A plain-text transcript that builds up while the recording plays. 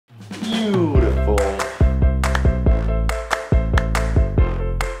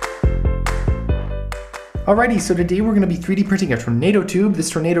Alrighty, so today we're going to be 3D printing a tornado tube.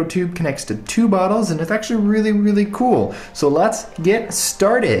 This tornado tube connects to 2 bottles and it's actually really cool. So let's get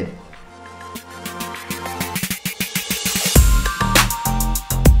started.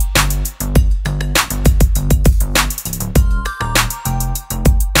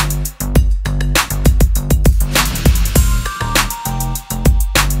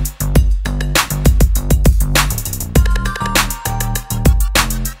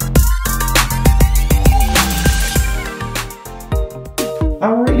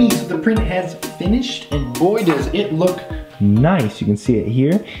 Alrighty, so the print has finished and boy does it look nice. You can see it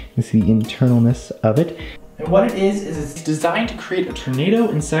here. You can see the internalness of it. And what it is it's designed to create a tornado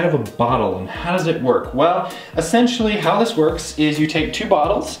inside of a bottle. And how does it work? Well, essentially how this works is you take 2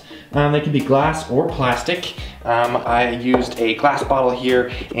 bottles. They can be glass or plastic. I used a glass bottle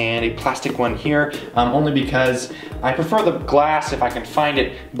here and a plastic one here, only because I prefer the glass if I can find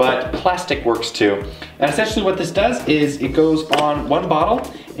it, but plastic works too. And essentially what this does is it goes on one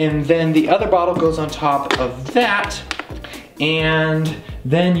bottle and then the other bottle goes on top of that, and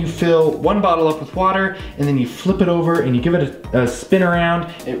then you fill one bottle up with water and then you flip it over and you give it a spin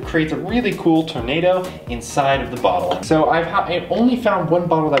around. It creates a really cool tornado inside of the bottle. So I only found one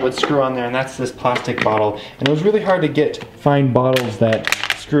bottle that would screw on there, and that's this plastic bottle. And it was really hard to find bottles that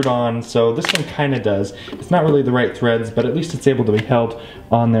screwed on, so this one kind of does. It's not really the right threads, but at least it's able to be held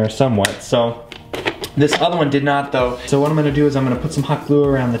on there somewhat. So this other one did not though. So what I'm gonna do is I'm gonna put some hot glue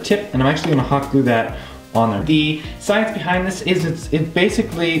around the tip, and I'm actually gonna hot glue that on there. The science behind this is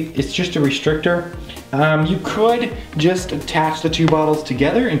it's just a restrictor. You could just attach the 2 bottles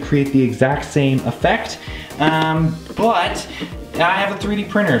together and create the exact same effect, but I have a 3D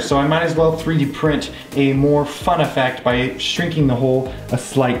printer, so I might as well 3D print a more fun effect by shrinking the hole a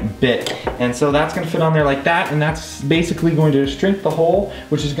slight bit. And so that's gonna fit on there like that, and that's basically going to shrink the hole,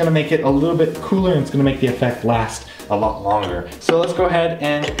 which is gonna make it a little bit cooler, and it's gonna make the effect last a lot longer. So let's go ahead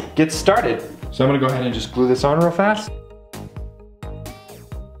and get started. So I'm gonna go ahead and just glue this on real fast.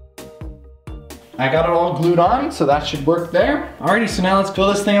 I got it all glued on, so that should work there. Alrighty, so now let's fill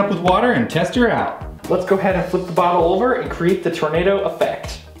this thing up with water and test her out. Let's go ahead and flip the bottle over and create the tornado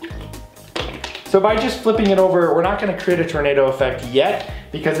effect. So by just flipping it over, we're not gonna create a tornado effect yet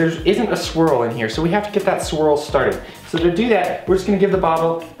because there isn't a swirl in here, so we have to get that swirl started. So to do that, we're just gonna give the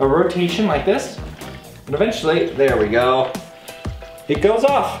bottle a rotation like this, and eventually, there we go, it goes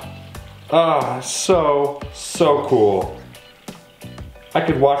off. Ah, so cool. I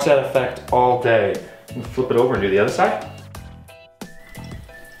could watch that effect all day. And flip it over and do the other side.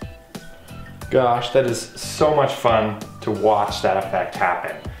 Gosh, that is so much fun to watch that effect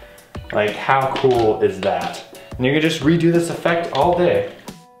happen. Like, how cool is that? And you can just redo this effect all day.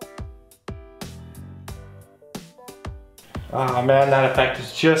 Oh man, that effect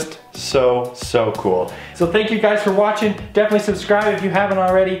is just so cool. So thank you guys for watching. Definitely subscribe if you haven't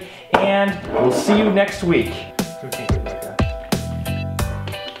already, and we'll see you next week.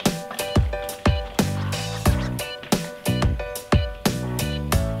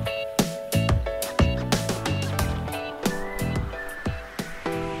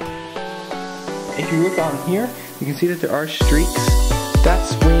 If you look on here, you can see that there are streaks.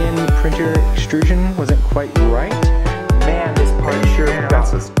 That's when printer extrusion wasn't quite right. Man, this part sure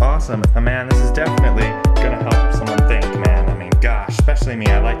this is awesome. Man, this is definitely gonna help someone think, man. I mean, gosh, especially me.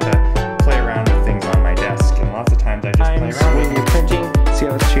 I like to play around with things on my desk, and lots of times I just play around with when you're printing